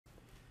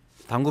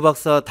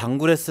당구박사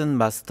당구레슨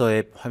마스터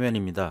앱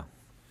화면입니다.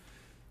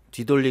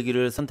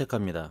 뒤돌리기를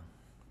선택합니다.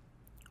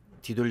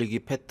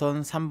 뒤돌리기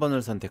패턴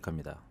 3번을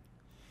선택합니다.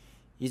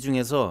 이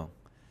중에서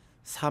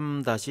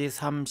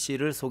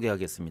 3-3C를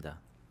소개하겠습니다.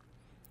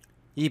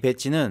 이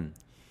배치는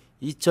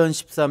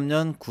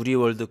 2013년 구리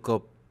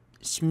월드컵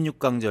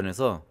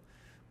 16강전에서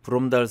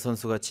브롬달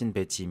선수가 친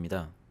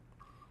배치입니다.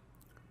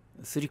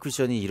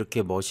 쓰리쿠션이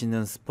이렇게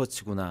멋있는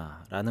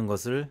스포츠구나 라는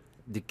것을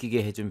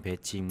느끼게 해준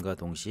배치임과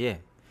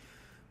동시에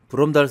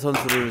브롬달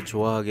선수를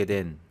좋아하게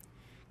된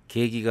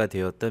계기가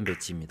되었던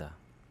배치입니다.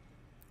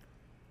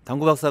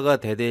 당구박사가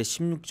대대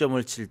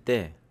 16점을 칠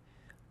때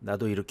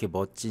나도 이렇게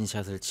멋진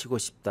샷을 치고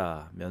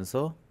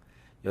싶다면서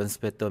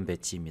연습했던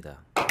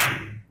배치입니다.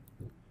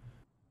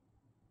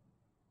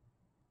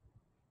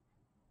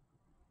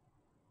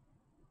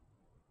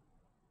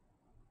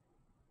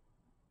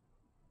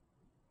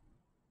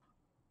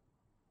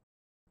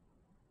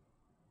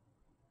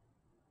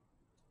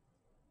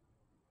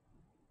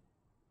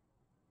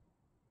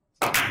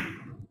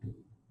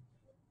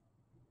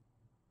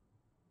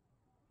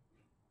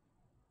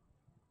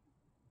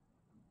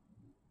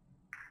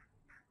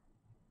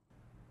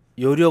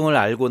 요령을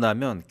알고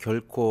나면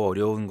결코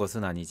어려운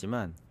것은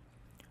아니지만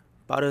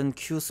빠른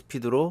큐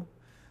스피드로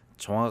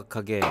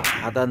정확하게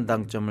하단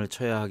당점을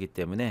쳐야 하기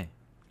때문에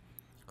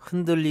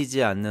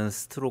흔들리지 않는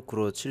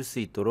스트로크로 칠 수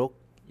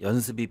있도록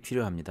연습이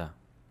필요합니다.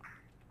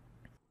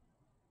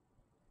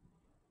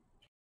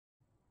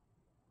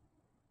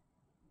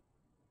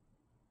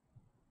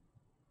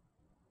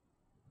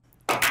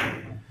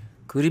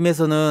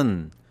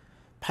 그림에서는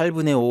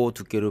 8분의 5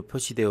 두께로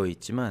표시되어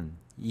있지만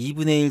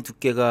 2분의 1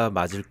 두께가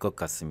맞을 것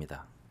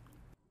같습니다.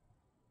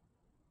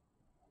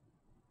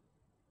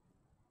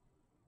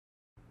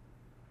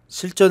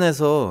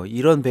 실전에서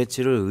이런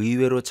배치를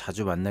의외로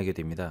자주 만나게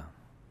됩니다.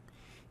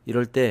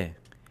 이럴 때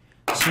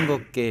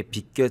싱겁게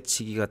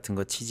비껴치기 같은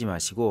거 치지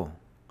마시고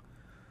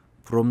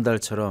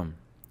브롬달처럼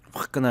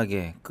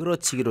화끈하게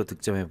끌어치기로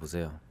득점해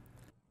보세요.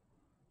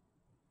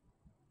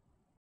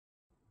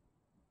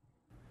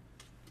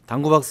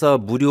 당구박사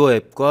무료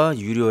앱과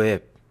유료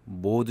앱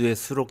모두에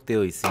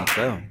수록되어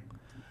있으니까요.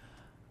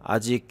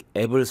 아직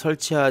앱을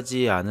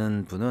설치하지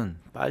않은 분은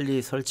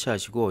빨리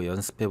설치하시고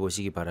연습해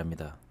보시기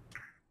바랍니다.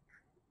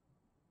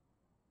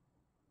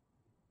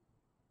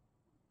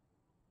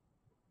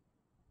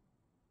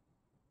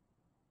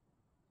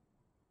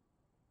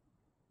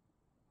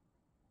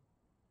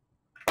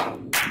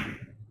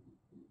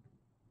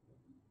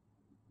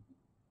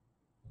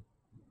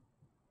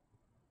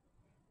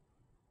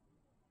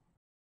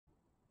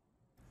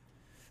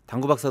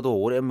 당구박사도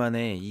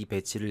오랜만에 이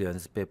배치를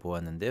연습해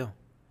보았는데요.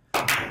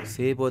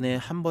 3번에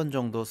 1번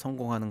정도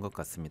성공하는 것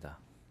같습니다.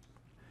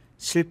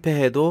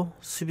 실패해도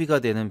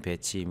수비가 되는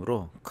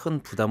배치이므로 큰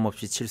부담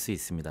없이 칠 수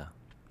있습니다.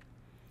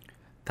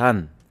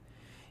 단,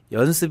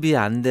 연습이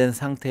안 된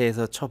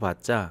상태에서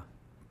쳐봤자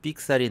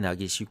삑살이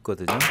나기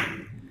쉽거든요.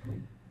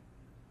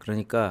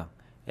 그러니까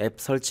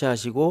앱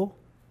설치하시고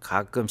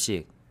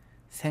가끔씩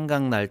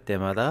생각날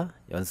때마다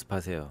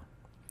연습하세요.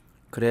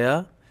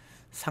 그래야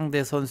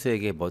상대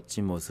선수에게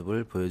멋진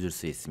모습을 보여줄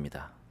수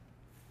있습니다.